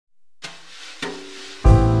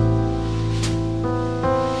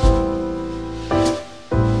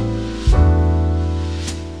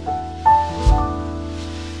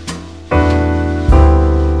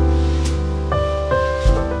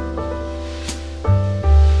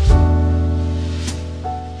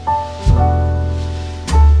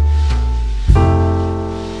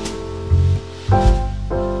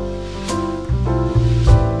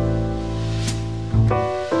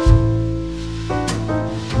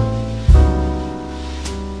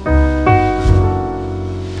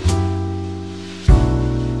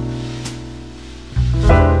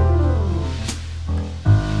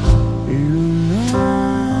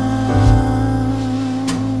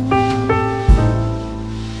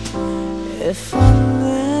If I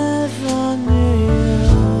never knew,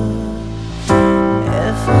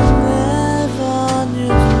 if I never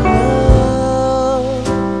knew love,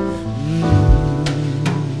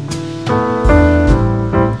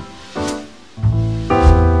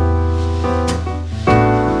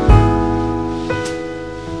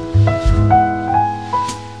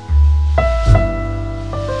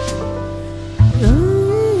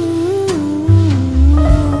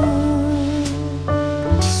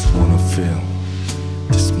 Just wanna feel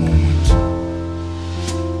this moment.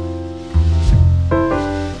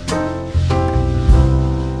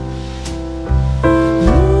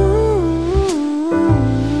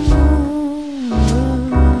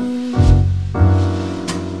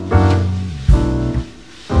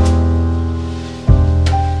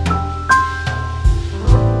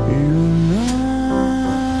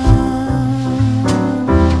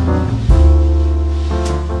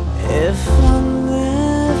 if I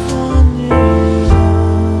never knew,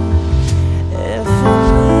 if I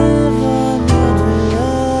never knew the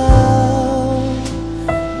love.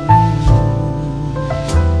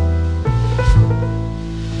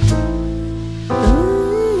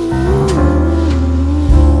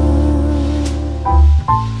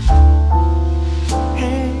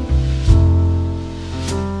 Hey.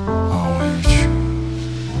 I'll hate you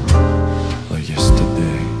like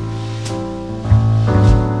yesterday.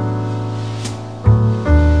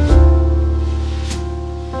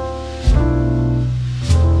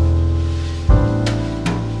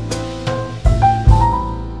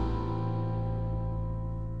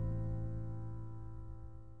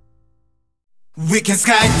 We can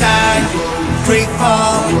skydive, free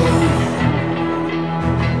fall.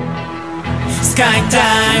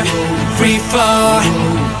 Skydive, free fall.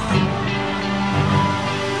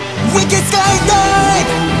 We can skydive,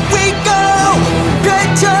 we go.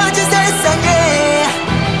 펼쳐진 세상에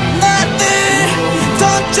나를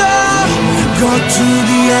던져. Go to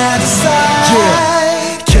the other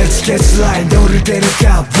side. Catch line 너를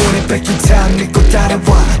데려가. 원해 뺏긴 time 믿고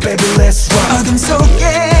따라와. Baby let's run. 어둠 속에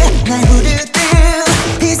날 부르듯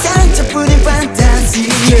이 상처뿐인 판타지.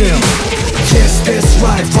 Yes that's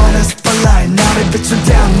right. Find a spotlight. 나를 비춘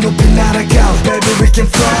down 높이 날아가. Baby we can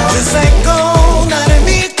fly. Just let go 나를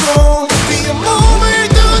믿고 네가 몸을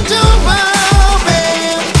던져봐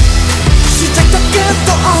babe. 시작도 끝도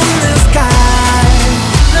없는 sky.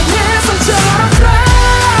 난 예상처럼 fly.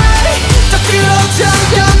 더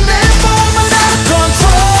끌어당겨 내 몸을 out of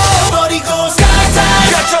control. 버리고 skydive.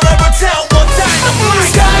 결정을 불태워 dynamite.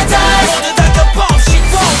 Skydive. 모두 다 덮없이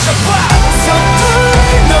던져봐.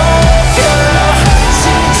 서투른 녹여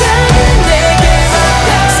심장은 내게 맡겨.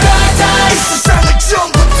 Skydive. 이 세상을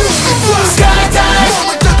전부 두고 Skydive. 몸을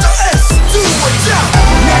던져 S do or die.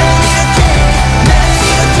 날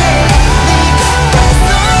이렇게 네가 왔어.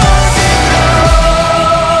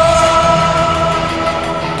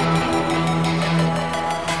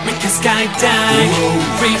 We can skydive,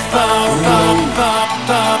 free fall, yeah.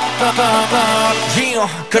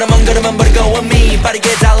 걸음은 버리고 with me,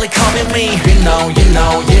 빠르게 달리 come with me. You know, you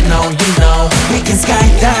know, you know, you know. We can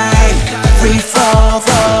skydive, free fall.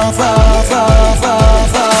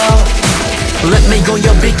 Let me go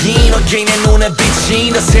your begin again 내 눈에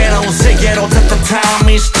비친 더 새로운 세계로 따뜻한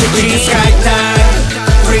미스틱. We can skydive,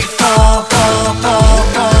 free fall.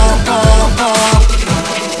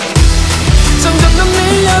 점점 더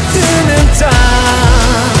밀려드는 땅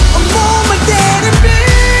온몸을 때리는 빛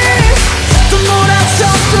또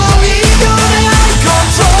몰아쳐도 이겨내 out of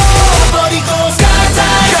control. 버리고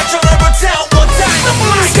skydive. 결정을 불태워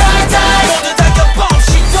dynamite. Skydive. 모두 다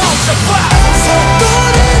겹없이 던져봐.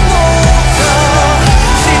 속도를 높여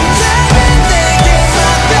심장은 내게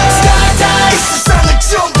맡겨. Skydive. 이 세상을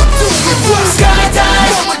전부 두고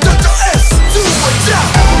Skydive. 몸을 던져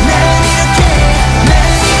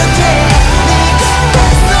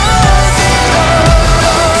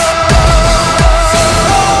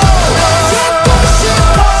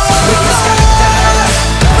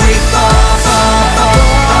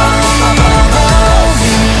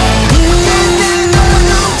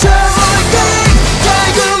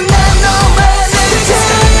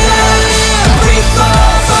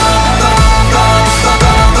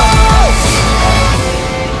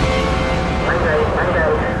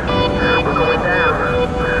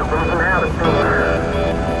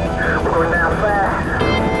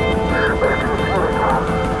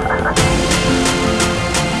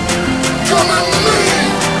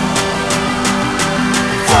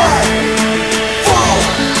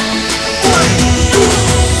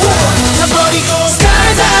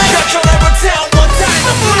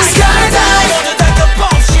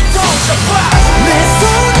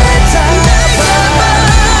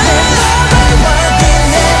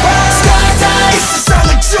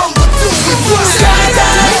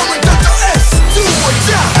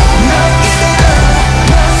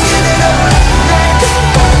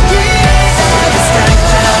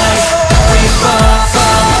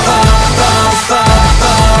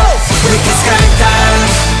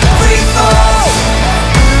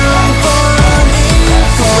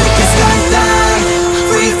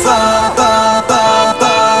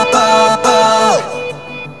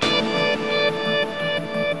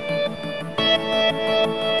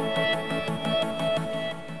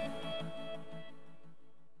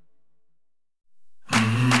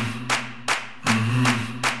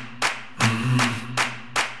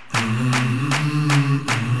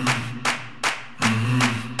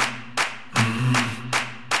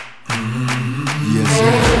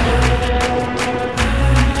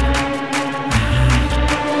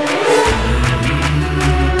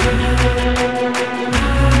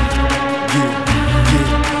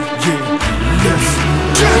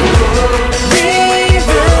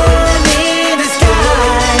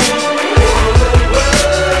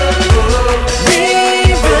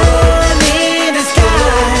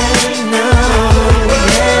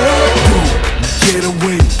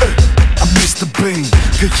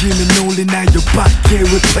밖에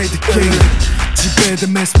we play the game 집에다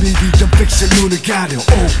mass media fiction 눈을 가려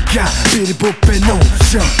오가 비리 부패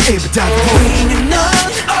노션 입에 닫고 우리는 넌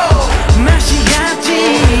맛이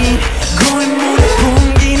같지 고인물의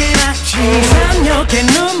공기는 악취 상력의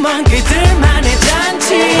눈먼 그들만의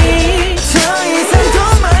잔치 더 이상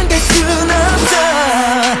도망갈 순 없어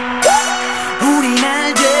우린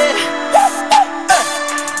알지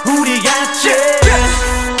우리 같지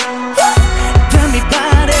Tell me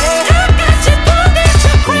about it 같이 부딪혀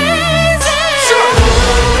crazy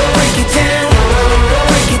Break it down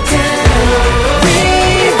Break it down We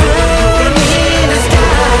burn in the sky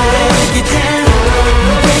Break it down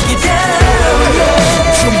Break it down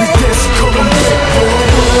yeah. 준비됐어 come on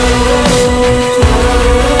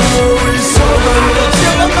It's alright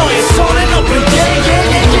질러 너의 손에 높은 yeah yeah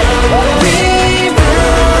yeah yeah We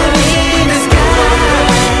burn in the sky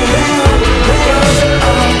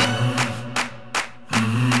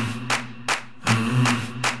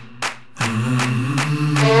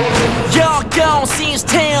여경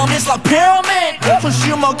시스템 is like pyramid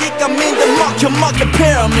손쉬운 먹이가 민들 먹혀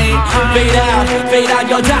pyramid Fade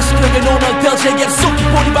out 여 다시 크게 노는 뼈제 계속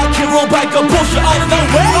뿌리 박히로 밝고 push you all the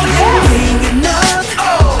way 우리는 넌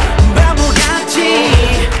바보같이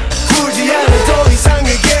굴지 않아 더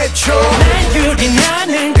이상의 개초 날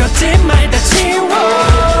유린하는 거짓말 다 지워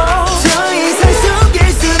더 이상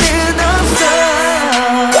속일 수는 없어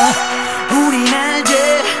우린 알지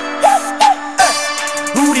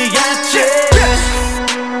우리 같지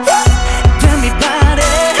Tell me about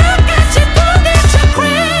it 같이 부딪혀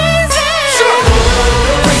crazy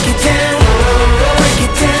Break it down Break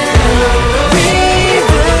it down We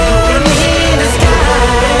burn in the sky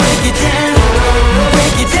Break it down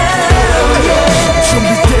Break it down yeah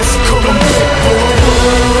준비됐어 come on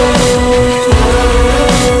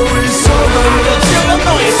It's alright 질러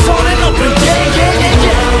너의 손에 높은 yeah yeah yeah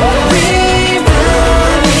yeah We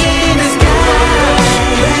burn in the sky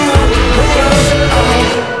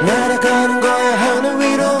날아가는 거야 하늘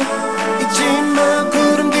위로 잊지마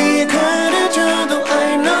구름 뒤에 가려져도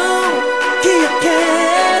I know 기억해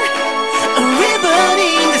A ribbon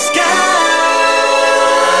in the sky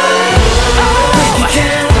Break it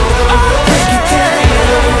down Break it down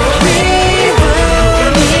We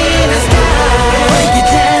burn in the sky Break it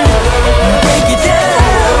down Break it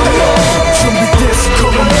down yeah 준비됐어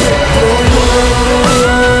come on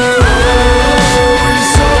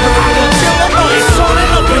It's alright 질러 너의 손에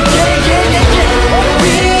높은 yeah yeah yeah yeah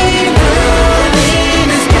We burn in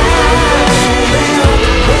the sky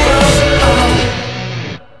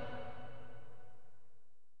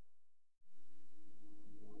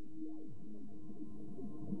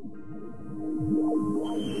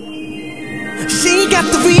She got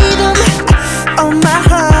the rhythm on my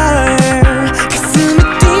heart 가슴이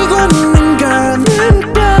뛰고 있는 걸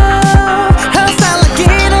느껴 Her style like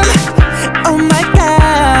rhythm Oh my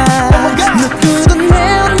god 누구도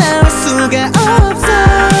내어나올 수가 없어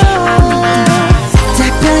딱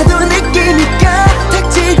봐도 느끼니까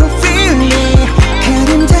닥치고 feeling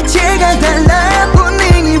그림 자체가 달라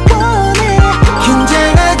본능이 원해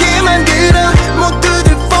긴장하게 만들어 모두들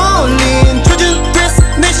falling 조준됐어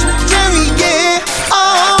내 심장 위에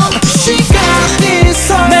She got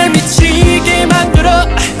this heart 날 미치게 만들어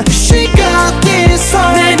She got this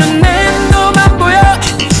heart 내 눈엔 너만 보여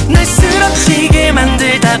날 쓰러지게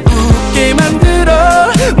만들다 웃게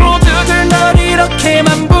만들어 모두들 널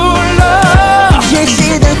이렇게만 불러 Yeah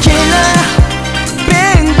she the killer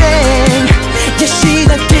Bang bang Yeah she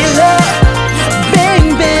the killer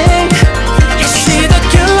Bang bang Yeah she the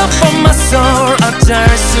killer for my soul 어쩔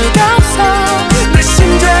수가 없어 내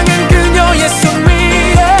심장은 그녀의 손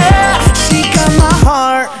위에 She got my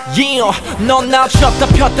heart Yeah 넌 나 쳤다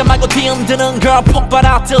폈다 말고 뒤흔드는 걸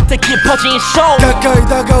폭발할 때 깊어진 show 가까이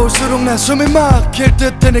다가올수록 난 숨이 막힐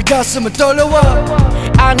듯해 내 가슴은 떨려와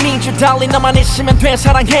I need you darling 너만 있으면 돼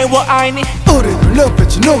사랑해워 I need 우리들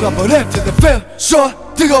눈빛이 녹아버릴 텐데 feel so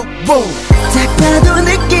뜨거워 딱 봐도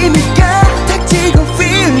느끼니까 닥치고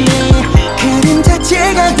feeling 그림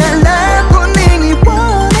자체가 달라 본능이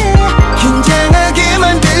원해 긴장하게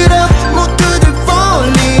만들어 모두들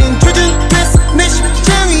falling 조준됐어 내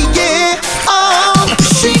심장 위에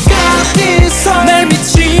She got this heart 날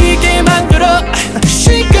미치게 만들어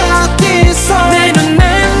She got this heart 내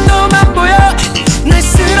눈엔 너만 보여 날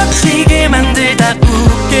쓰러지게 만들다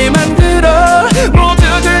웃게 만들어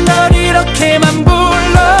모두들 널 이렇게만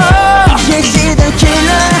불러 Yeah she the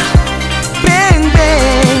killer Bang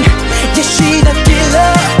bang Yeah she the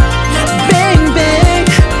killer Bang bang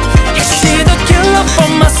Yeah she the killer for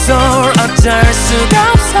my soul 어쩔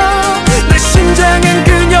수가 없어 내 심장은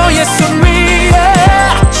그녀의 손 위에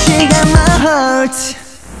She got my heart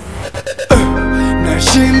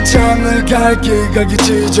갈 길 가기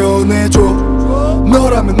지정해줘.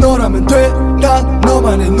 너라면 돼. 난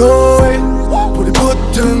너만의 NOIR. 불이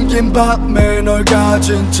붙은 긴 밤에 널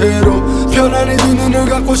가진 채로 편안히 두 눈을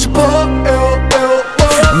감고 싶어.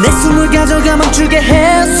 내 숨을 가져가 멈추게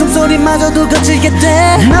해. 숨소리마저도 거칠게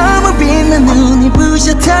돼. 너무 빛난 눈이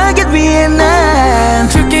부셔 타겟 위에 난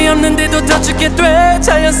줄 게 없는데도 더 주게 돼.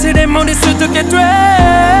 자연스레 머릿수 두게 돼.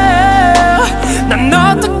 난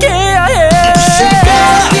어떻게 해야 해.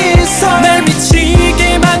 날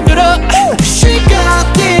미치게 만들어.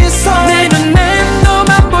 내 눈엔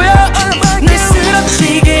너만 보여. 날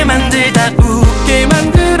쓰러지게 만들다 웃게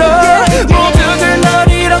만들어. 모두들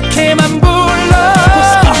널 이렇게만 불러.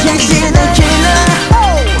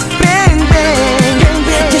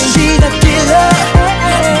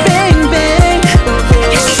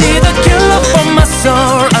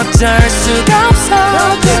 어쩔 수가 없어.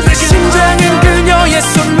 내 심장은 그녀의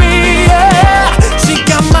손 위에. She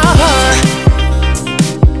got my heart.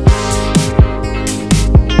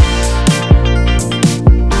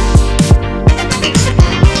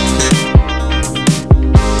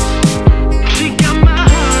 She got my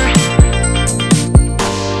heart.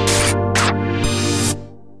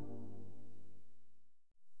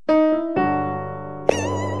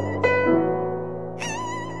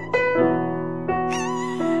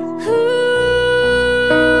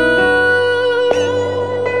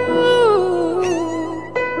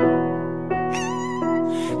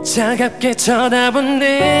 차갑게 쳐다본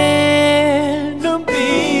내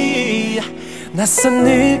눈빛. 낯선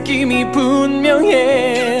느낌이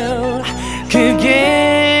분명해.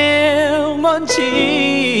 그게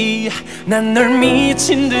뭔지 난 널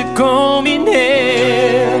미친 듯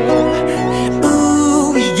고민해.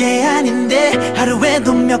 이게 아닌데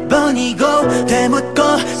하루에도 몇 번이고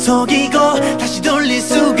되묻고 속이고 다시 돌릴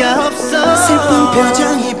수가 없어. 슬픈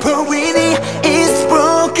표정이 보이니 It's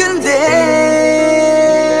broken day.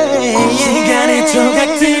 시간의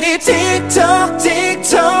조각들이 틱톡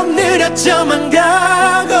틱톡 느려져만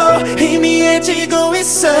가고 희미해지고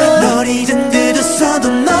있어. 널 잊은 듯 웃어도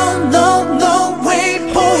No no no way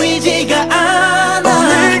보이지가 않아.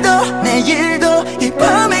 오늘도 내일도 이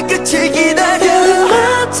밤의 끝을 기다려.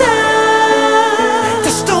 FERMATA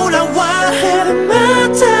다시 돌아와.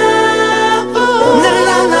 FERMATA 날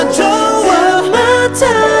안아줘. FERMATA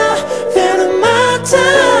FERMATA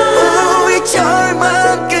이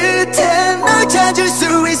절망 끝에 널 찾을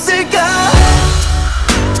수 있을까.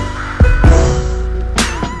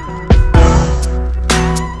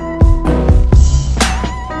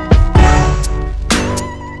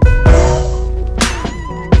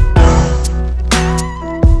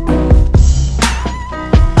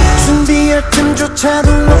 준비할 틈조차도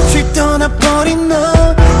없이 떠나버린 너.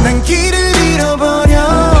 난 길을 잃어버려.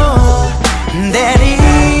 That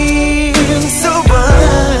is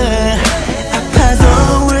over. 아파도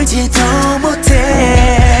울지도 못해.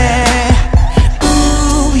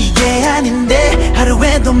 이게 아닌데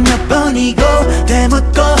하루에도 몇 번이고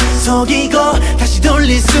되묻고 속이고 다시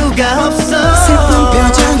돌릴 수가 없어. 슬픈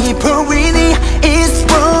표정이 보이니 It's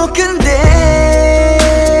broken day.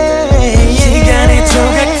 시간의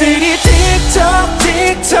조각들이 틱톡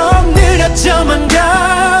틱톡 느려져만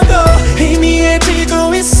가고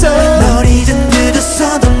희미해지고 있어. 널 잊은 듯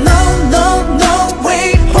웃어도 No no no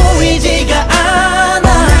way 보이지가 않아.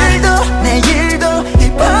 오늘도 내일도 이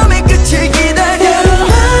밤의 끝을 기다려.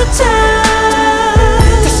 FERMATA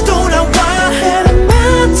다시 돌아와.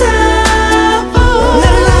 FERMATA 날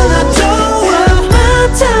안아줘.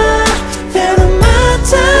 FERMATA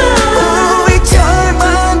FERMATA 이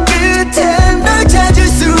절망 끝에 널 찾을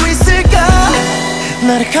수 있을까.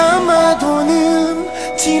 나를 감아도는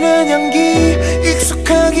진한 향기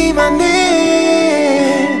익숙하기만 해.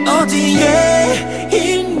 어디에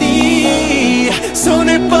있니.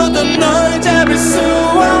 손을 뻗어 널 잡을 수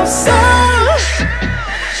없어.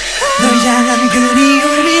 널 향한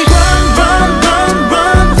그리움이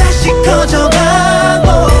run 다시 커져가고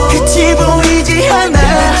끝이 보이지 않아.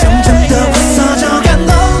 점점 더 부서져가.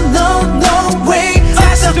 No no no way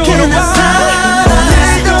어떻게 나 살아.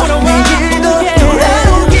 오늘도 내일도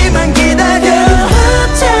돌아오기만 기다려.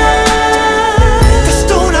 FERMATA 다시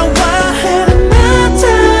돌아와. FERMATA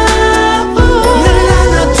날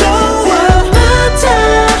안아줘. FERMATA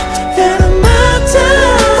FERMATA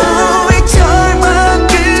이 절망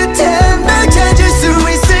끝에 널 찾을 수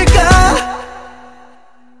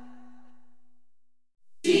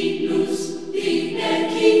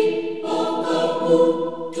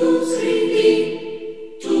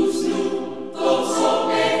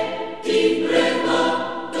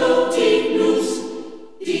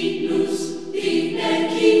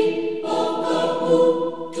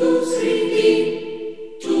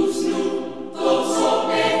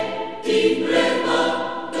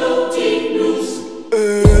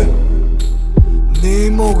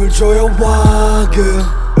목을 조여와 그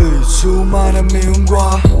수많은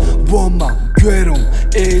미움과 원망 괴로움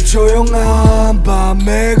이 조용한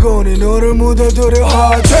밤에 곤히 너를 묻어두려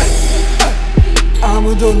하지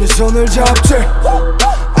아무도 네 손을 잡지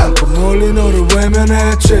않고 멀리 너를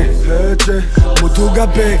외면했지 모두가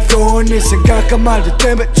비꼬은 네 생각한 말들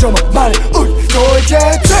때문에 좀만 말해 울고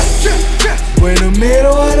있겠지 왜 널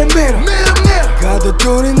밀어하는 밀어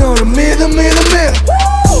가둬두니 너를 믿어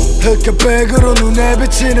흑화백으로 눈에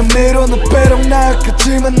비치는 미로 너 빼록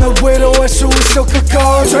나갔지만 널 위로할 수 있어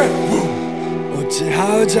그것이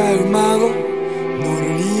어찌하여 자유마고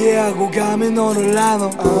너를 이해하고 감히 너를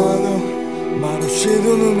나눠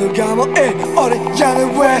말없이도 눈을 감아 이 어린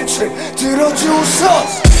양을 외치 들어주소서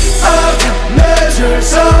내줄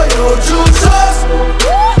서여주소서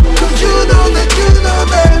You know that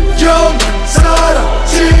영원 살아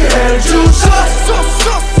지혜를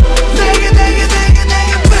주소서 내게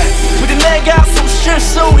부디 내가 숨 쉴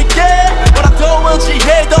수 있게 뭐라도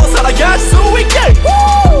의지해도 살아갈 수 있게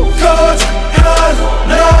거짓하는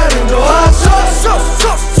나를 도와줘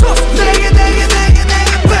내게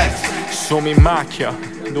숨이 막혀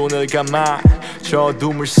눈을 감아 저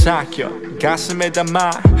어둠을 삭혀 가슴에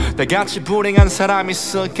담아 나같이 불행한 사람이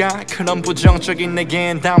있을까 그런 부정적인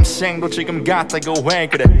내겐 다음 생도 지금 같다고 왜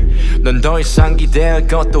그래 넌 더 이상 기대할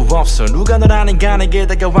것도 없어 누가 널 아는가 내게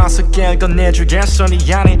다가와서 깨울 건 내주겠어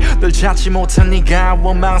네 안에 널 찾지 못한 네가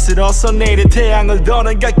원망스러워서 내일의 태양을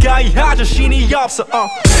더는 가까이 할 자신이 없어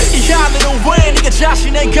이 하늘은 왜 네가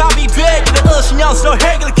자신의 감이 돼 그래 의심연서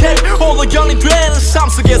해결해 홀로 영리되는 삶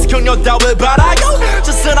속에서 격려 따위 바라고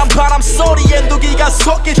저스란 바람 소리에 누기가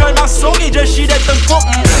속에 절망 속에 절실했던 꿈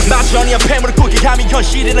마전이야 폐물을 꾸게 감히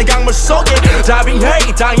현실이란 강물 속에 답이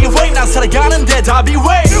hey 당이 왜난 살아가는데 답이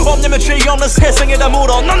왜 없냐면 죄 없는 세상에다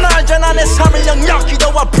물어 넌 알잖아 내 삶을 영역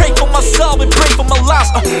기도와 pray for myself and pray for my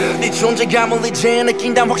life 네 존재감을 이제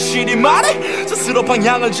느낀다 확실히 말해 스스로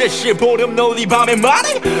방향을 제시해 보렴 너네 밤에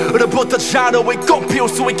말해 으로부터 자로에 꽃 피울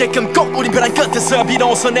수 있게끔 꼭 우린 변한 끝에서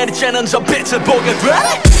비로소 내리쬐는 저 빛을 보게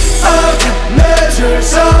되네 내줄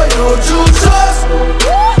서여주소서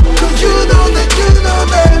You know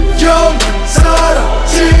that 영원 살아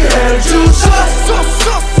지혜를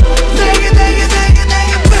주소서 내게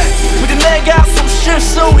부디 내가 숨 쉴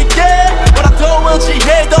수 있게 뭐라도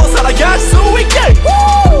의지해도 살아갈 수 있게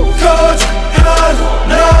거짓하는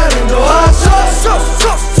나를 도와줘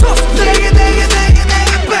내게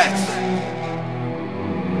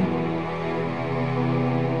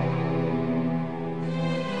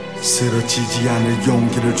쓰러지지 않을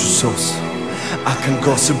용기를 주소서 악한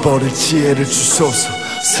것을 버릴 지혜를 주소서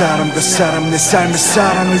사람과 사람 내 삶의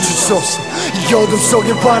사랑을 주소서 이 어둠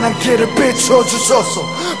속에 환한 길을 비춰주소서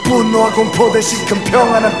분노와 공포 대신 큰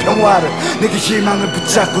평안한 평화를 내게 희망을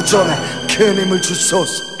붙잡고 전해 큰 힘을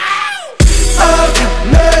주소서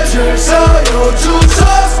악한 내줄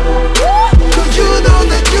서여주소서 You know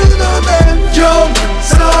that 영원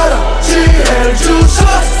살아 지혜를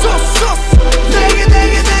주소서 내게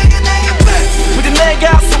부디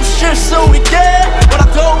내가 숨 쉴 수 있게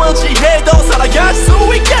뭐라도 의지해도 살아갈 수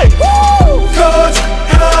있게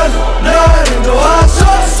거짓하는 나를 도와줘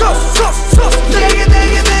내게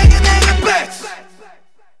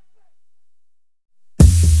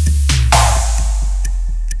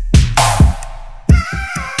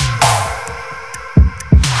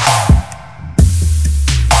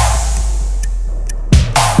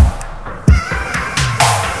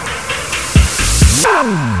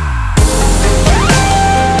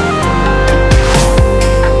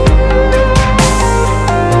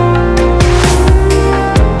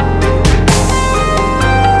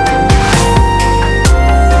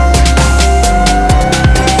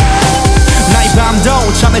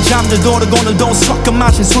잠들도 오르고 오늘도 섞어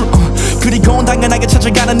마신 술 그리고 당연하게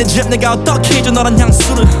찾아가는 내 집 내가 어떻게 해줘 너란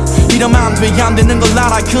향수를 이러면 안 되는 걸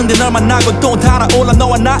알아 근데 널 만나고 또 달아올라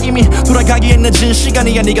너와 나 이미 돌아가기에 늦은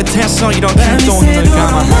시간이야 네 곁에서 이렇게 또 눈을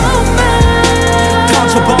감아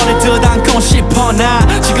터져버릴 듯 안고 싶어 나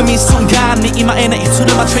지금 이 순간 네 이마에 내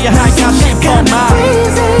입술을 맞춰야 할까 싶어 나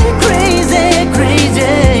Crazy,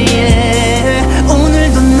 crazy, yeah.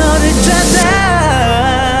 오늘도 너를 찾아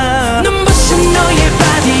눈부신 너의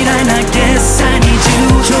bodyline I guess I need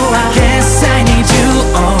you 좋아 Guess I need you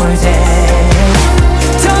all day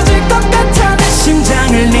터질 것 같아 내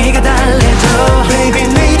심장을 네가 달래줘 Baby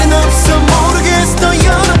내일은 없어 모르겠어 너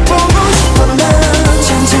열어보고 싶어 난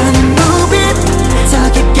천천히 move it 더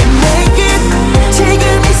깊게 make it 지금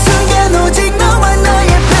이 순간 오직 너와 나의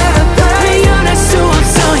paradise 표현할 수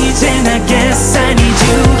없어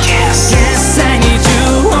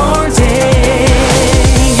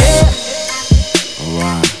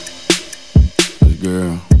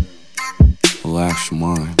relax your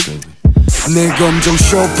mind, baby. 내 검정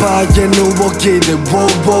소파에 누워 기대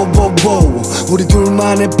워워워워 우리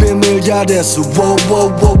둘만의 비밀 야래서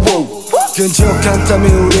워워워워 끈적한 땀이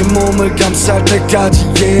우리 몸을 감쌀 때까지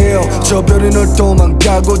yeah. 저 별이 널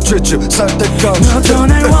도망가고 쥐집 살 때까지 너도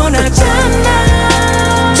날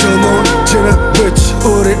원하잖아 저 노지는 빛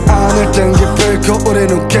우리 안을 땡기필고 우리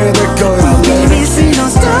눈게 될 거야 Baby see no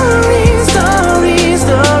story story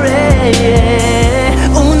story yeah.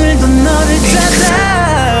 오늘도 너를 찾아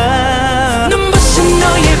눈부신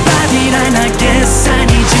너의 body 날 I guess I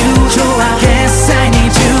need you 좋아 guess I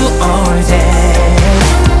need you all day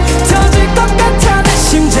터질 것 같아 내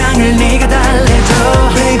심장을 네가 달래줘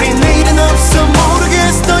Baby 내일은 없어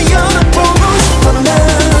모르겠어 연락보고 싶어 난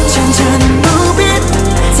천천히 move it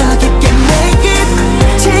더 깊게 make it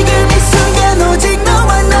지금 이 순간 오직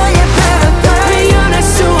너와 나의 paradise 헤어날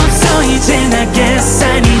수 없어 이제 나 guess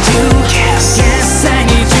I need you Yes I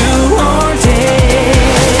need you all day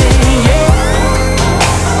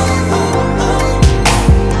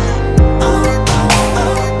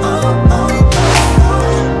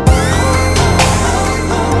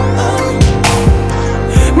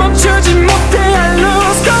멈추지 못해 I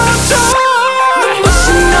lose control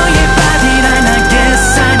눈부신 너의 body 날 I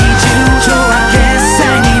guess I need you 좋아 Guess I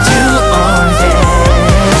need you all day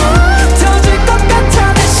터질 것 같아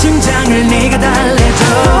내 심장을 네가 달래줘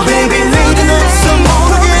Baby 내일은 없어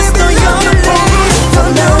모르겠어 연락보고 싶어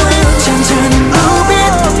난 천천히 move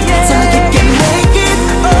it 더 깊게 make it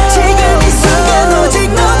지금 이 순간 오직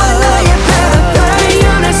너와 나의 paradise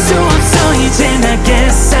헤어날 수 없어 이제 나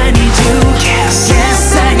guess I need you Yes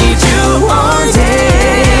I need you all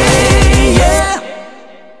day yeah.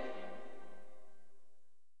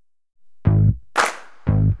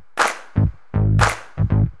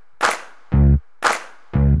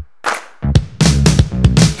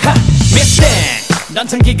 미스터 넌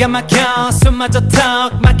참 기가 막혀 숨마저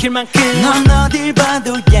턱 막힐 만큼 넌 어딜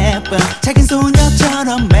봐도 예뻐 작은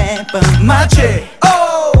소녀처럼 매번 맞지?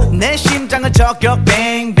 내 심장을 저격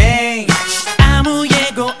뱅뱅 아무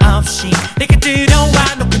예고 없이 내게 들어와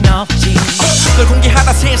높은 없지 널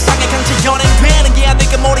공개하다 세상에 강제 연예인 되는 게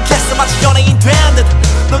내가 모르겠어 마치 연예인 된 듯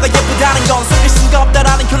너가 예쁘다는 건 숨길 수가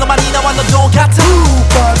없다라는 결론만이 나와 너도 같아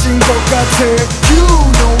빠진 것 같아 You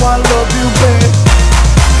know I love you babe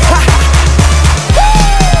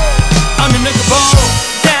어느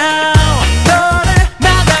누구보다 너를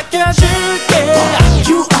맡겨줄게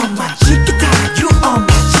You are my chiquita You are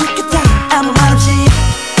my chiquita 아무 말 없이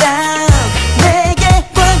딱 내게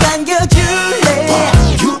꽉 안겨줄래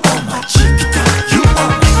You are my chiquita You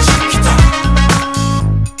are my chiquita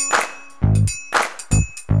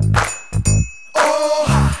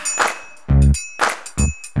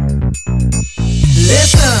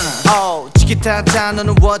Listen 치키타타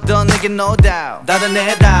너는 what 내게 no doubt 나는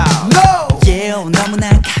내 doubt No Yeah 너무나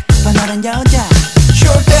가고파 너란 여자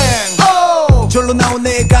Sure thing 절로 나온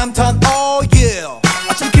내 감탄 oh yeah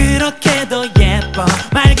어쩜 그렇게도 예뻐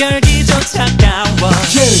말 걸기조차 가워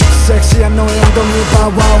Yeah 섹시한 너의 엉덩이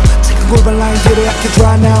봐와 지금 골반 라인들이 약해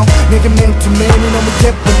dry now 내게 man to man이 너무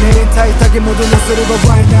예쁘네 타이트하게 모든 옷을 입어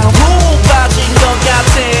right now 푹 빠진 것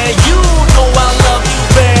같아 You know I love you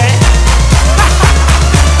babe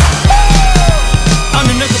어느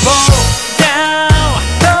누구보다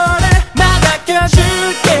너를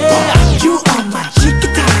맡겨줄게 You are my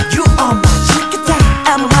chiquita You are my chiquita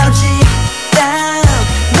아무 말 없이 딱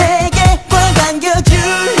내게 꽉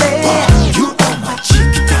안겨줄래 You are my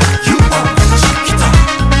chiquita You are my chiquita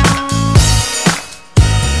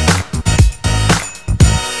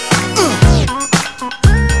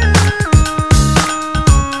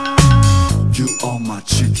You are my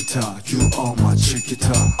chiquita You are my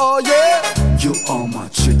chiquita Oh yeah You are my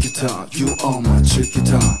chiquita, you are my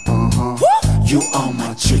chiquita, You are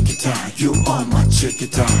my chiquita, you are my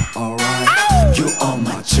chiquita, alright. You are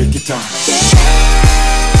my chiquita.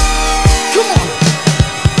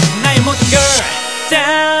 나의 모든 걸 다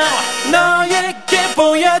너에게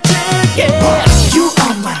보여줄게 You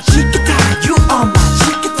are my chiquita You are my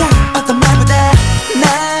chiquita 어떤 말보다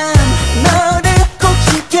난 너를 꼭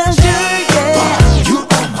지켜줄게 You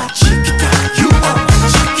are my chiquita, you are my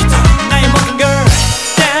chiquita. 나의 모든 걸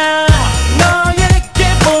다 너에게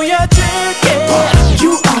보여줄게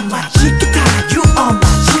You are my chiquita You are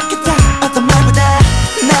my chiquita 어떤 말보다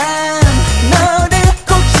난 너를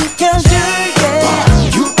꼭 지켜줄게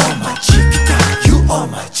You are my chiquita, you are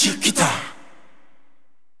my chiquita.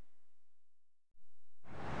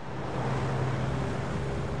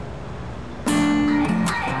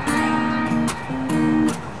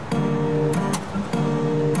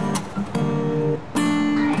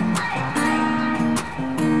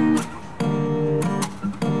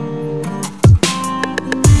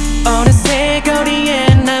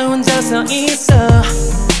 서 있어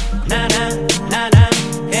나나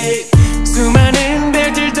hey. 수많은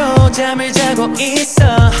별들도 잠을 자고 있어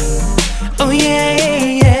oh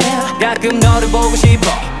yeah, yeah. 가끔 너를 보고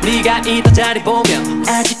싶어 네가 있던 자리 보면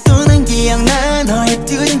아직도 난 기억나 너의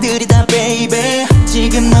표정들이 다 baby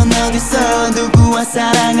지금 넌 어디서 누구와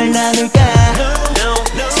사랑을 나눌까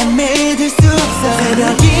잠에 들 수 없어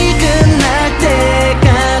새벽이 끝날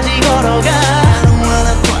때까지 걸어가 I don't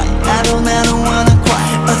wanna cry I don't wanna cry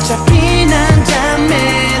어차피 난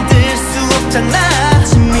잠에 들 수 없잖아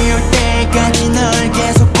아침이 올 때까지 널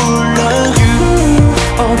계속 불러 you,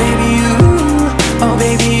 oh baby you, oh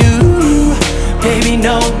baby you baby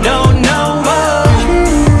no no no oh,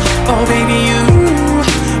 oh baby you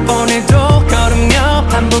오늘도 걸으며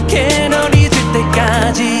반복해 널 잊을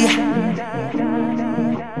때까지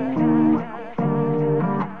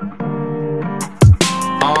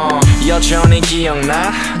여전히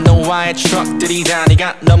기억나 너와의 트럭들이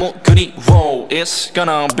다니가 너무 그리워 It's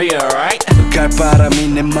gonna be alright 갈바람이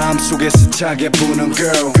내 마음속에 스차게 부는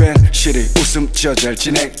girl 괜시리 웃음 저 잘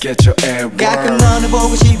지냈겠죠 everyone 가끔 너를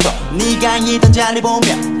보고 싶어 네가 있던 자리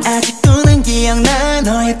보면 아직도 난 기억나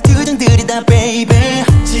너의 표정들이 다 baby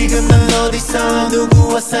지금 넌 어디서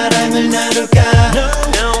누구와 사랑을 나눌까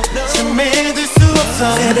잠에 들 수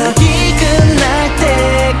없어 새벽이 끝날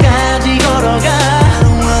때까지 걸어가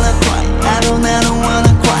I don't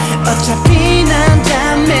wanna cry 어차피 난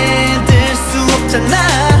잠에 들 수 없잖아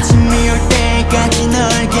아침이 올 때까지 널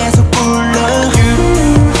계속 불러 you,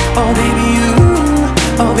 oh baby you,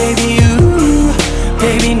 oh baby you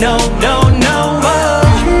baby no no no oh,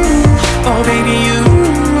 oh baby you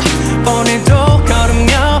오늘도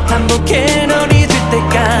걸으며 반복해 널 잊을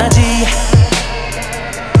때까지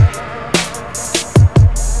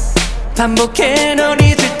반복해 널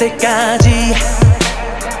잊을 때까지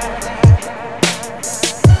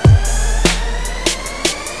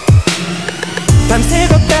밤새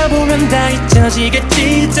걷다 보면 다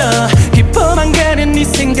잊혀지겠지 저 깊어만 가는 네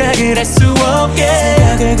생각을 할 수 없게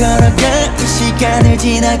생각을 걸어가 이 시간을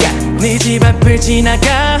지나가 네 집 앞을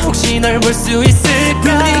지나가 혹시 널 볼 수 있을까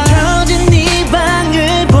불이 켜진 네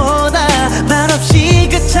방을 보다 말없이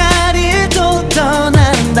그 자리를 또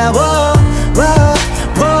떠난다워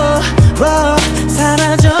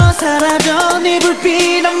사라져 네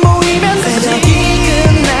불빛 안 보이면 새벽이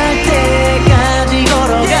끝날 때까지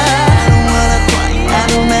걸어가 I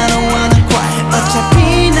don't wanna cry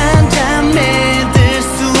어차피 난 잠에 들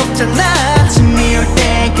수 없잖아 아침이 올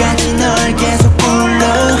때까지 널 계속 불러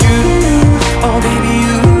you, oh baby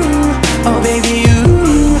you, oh baby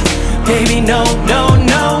you baby no no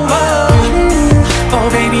no oh, oh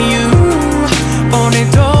baby you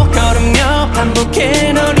오늘도 걸으며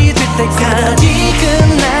반복해 널 잊을 때까지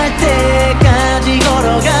끝날 때까지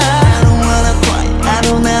걸어가 I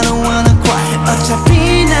don't wanna cry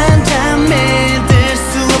어차피 난 잠에 들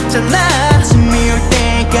수 없잖아 아침이 올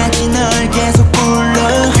때까지 널 계속 불러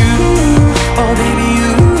you, oh baby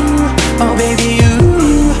you, oh baby you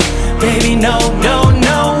baby no no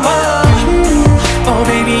no oh, oh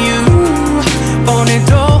baby you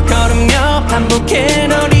오늘도 걸으며 반복해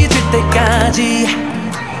널 잊을 때까지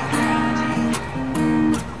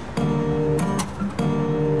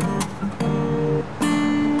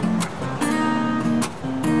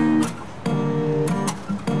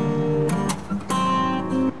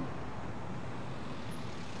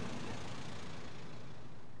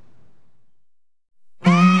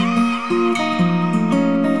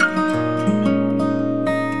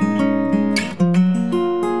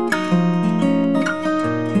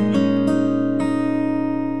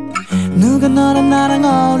누가 너랑 나랑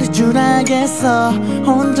어울릴 줄 알겠어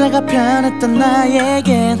혼자가 편했던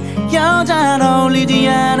나에겐 여자는 어울리지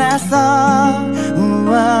않았어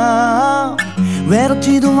우와.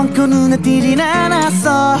 외롭지도 않고 눈에 띄진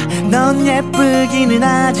않았어 넌 예쁘기는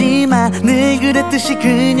하지만 늘 그랬듯이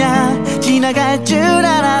그냥 지나갈 줄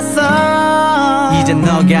알았어 이젠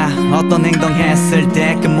너가 어떤 행동했을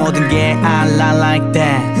때 그 모든 게 I like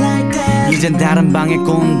that 이젠 다른 방에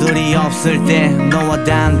꿈들이 없을 때 너와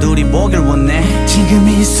단둘이 보길 원해 지금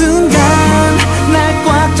이 순간 날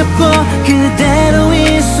꽉 잡고 그대로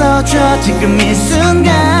있어줘 지금 이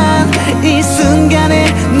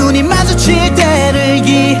순간에 눈이 마주칠 때를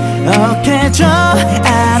기억해줘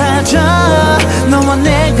알아줘 너와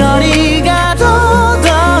내 거리가 더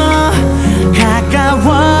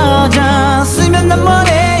가까워졌으면 난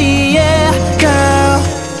뭐래 yeah girl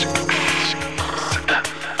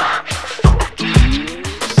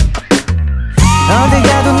어딜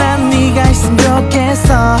가도 난 네가 있으면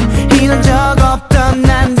좋겠어 이런 적 없던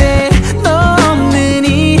난데 너 없는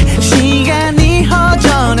이 시간이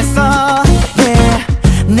허전했어 yeah.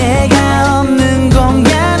 내가 없는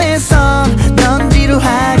공간에서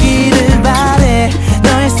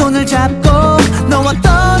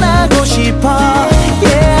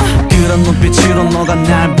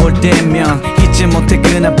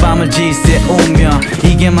퇴근한 밤을 지새우며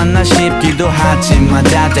이게 맞나 싶기도 하지만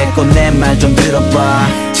다 됐고 내 말 좀 들어봐.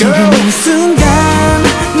 지금 이 순간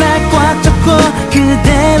날 꽉 잡고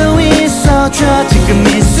그대로 있어줘. 지금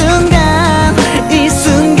이 순간 이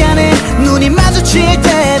순간에 눈이 마주칠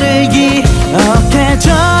때를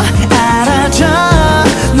기억해줘. 알아줘.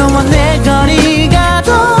 너와 내 거리가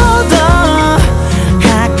더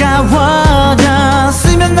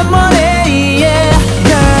가까워졌으면 난 뭐래. yeah,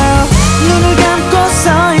 girl. 눈을 감고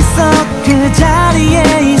서 있어. 그 자리에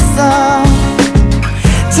있어.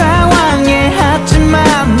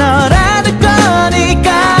 당황해하지만 널 알을 거니까.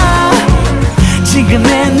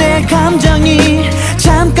 지금의 내 감정이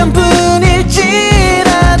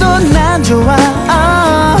잠깐뿐일지라도 난 좋아.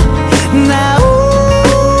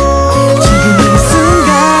 지금 이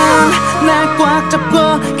순간 날 꽉 잡고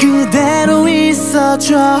그대로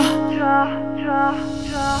있어줘.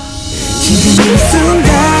 지금 이 순간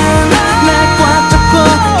날 꽉 잡고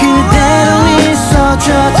그대로 있어줘.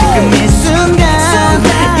 지금 이 순간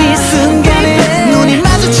이 순간에 눈이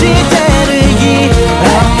마주칠 때를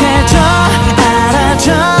기억해줘. 알아줘.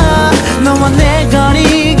 너와 내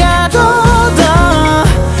거리가 더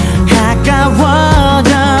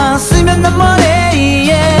가까워졌으면 난 뭐래.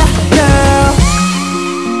 yeah, girl.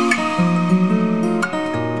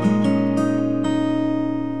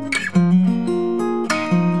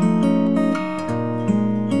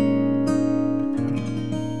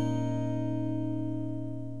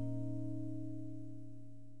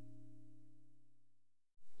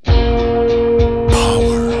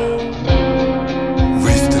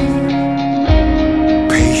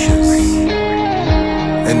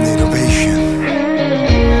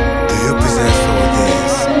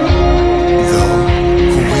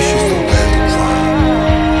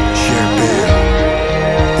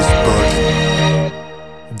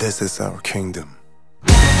 This is our kingdom.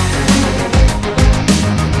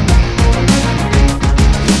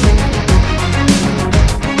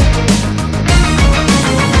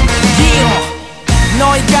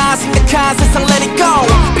 너희가 생각한 세상 let it go.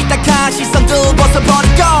 삐딱한 시선들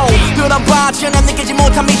벗어버리고 들어봐 전혀 느끼지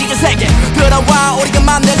못한 미지의 세계. 들어와 우리가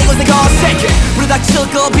만든 이곳의 거세게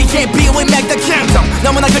부르닥칠 거 B.A.P we make the kingdom.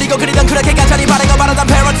 너무나 그리고 그리던 그렇게 간절히 바라고 바라던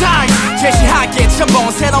paradise 제시하게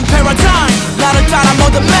처본 새로운 paradigm. 나를 따라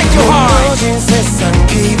모두 make you high. 모든 세상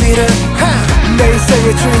기비를 내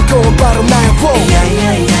인생의 주인공은 바로 나야.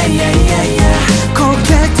 Go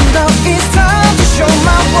back to the east time to show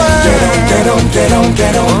my world. Get on, get on,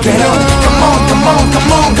 get on, get on. Come on, come on,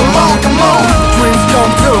 come on, come on, come on. Dreams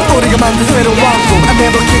come true. 우리가 만든 새로운 왕국. I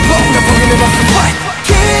never give up. 나 포기는 없어. Fight.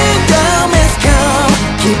 Kingdom has come.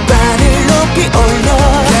 깃발을 높이 올려.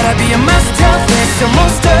 Gotta be a master, face a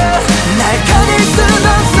monster. 날 가릴 순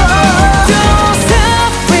없어. Don't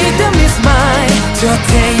stop, freedom is mine. 저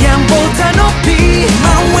태양보다 높이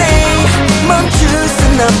My way 멈출 순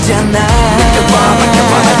없잖아.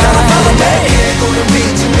 고른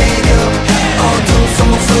빛이 내려 어두운 속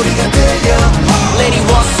목소리가 들려. Lady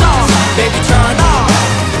what's up? Baby turn up.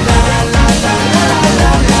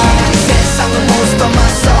 세상은 몬스터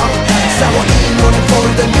맞서 싸워 이 노래 for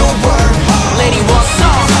the new world. Lady what's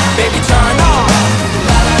up? Baby turn up.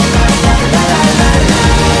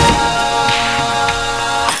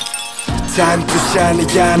 Time to shine 이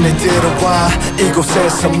안에 들어와.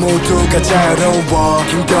 이곳에서 모두가 자유로워.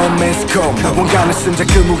 Kingdom has come. 원간을 쓴 자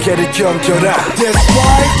그 무게를 견뎌라. That's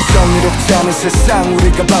why 정의롭지 않은 세상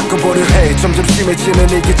우리가 바꿔보려 해. 점점 심해지는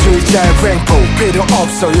이기주의자의 횡포 필요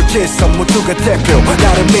없어. 여기서 모두가 대표.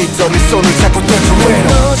 나를 믿어 네 손을 잡고 던져 외로.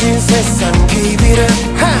 모든 세상 기비를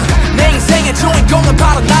내 인생의 주인공은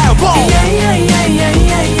바로 나야.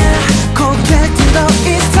 Go back to the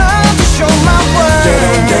east time to show my world.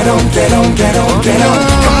 Get on, get on, get on, get on.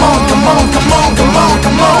 Come on, come on, come on, come on,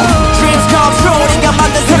 come on. Dreams come true. 우리가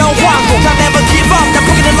만든 새로운 왕국. I never give up. 나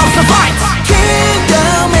포기는 없어. Fight.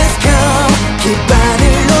 Kingdom has come. 깃발을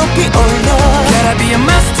높이 올려. Gotta be a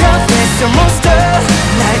master, face a monster.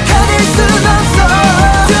 날 가릴 순 없어.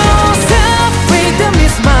 Don't stop, freedom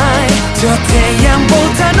is mine. 저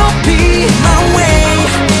태양보다 높이 My way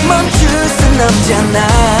멈출 순 없잖아.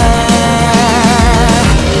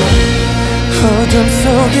 어둠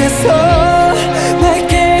속에서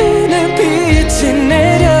내게는 빛이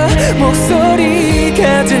내려. 목소리가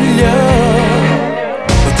들려.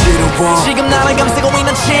 어지러워. 지금 나를 감싸고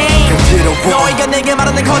있는 chain. 간지러워. 너희가 내게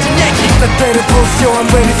말하는 거짓 얘기. 때를 부셔. I'm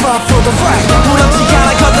ready for the fight. 두렵지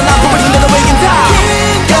않아 걷던 아픔을 준대도 이긴다.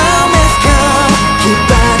 Kingdom has come.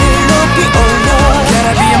 깃발을 높이 올려.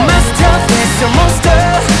 Gotta be a master, face a monster.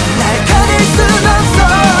 날 가릴 순 없어.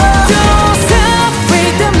 Don't stop,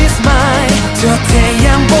 freedom is mine. 저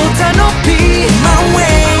태양보다 높이 My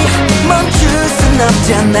way 멈출 순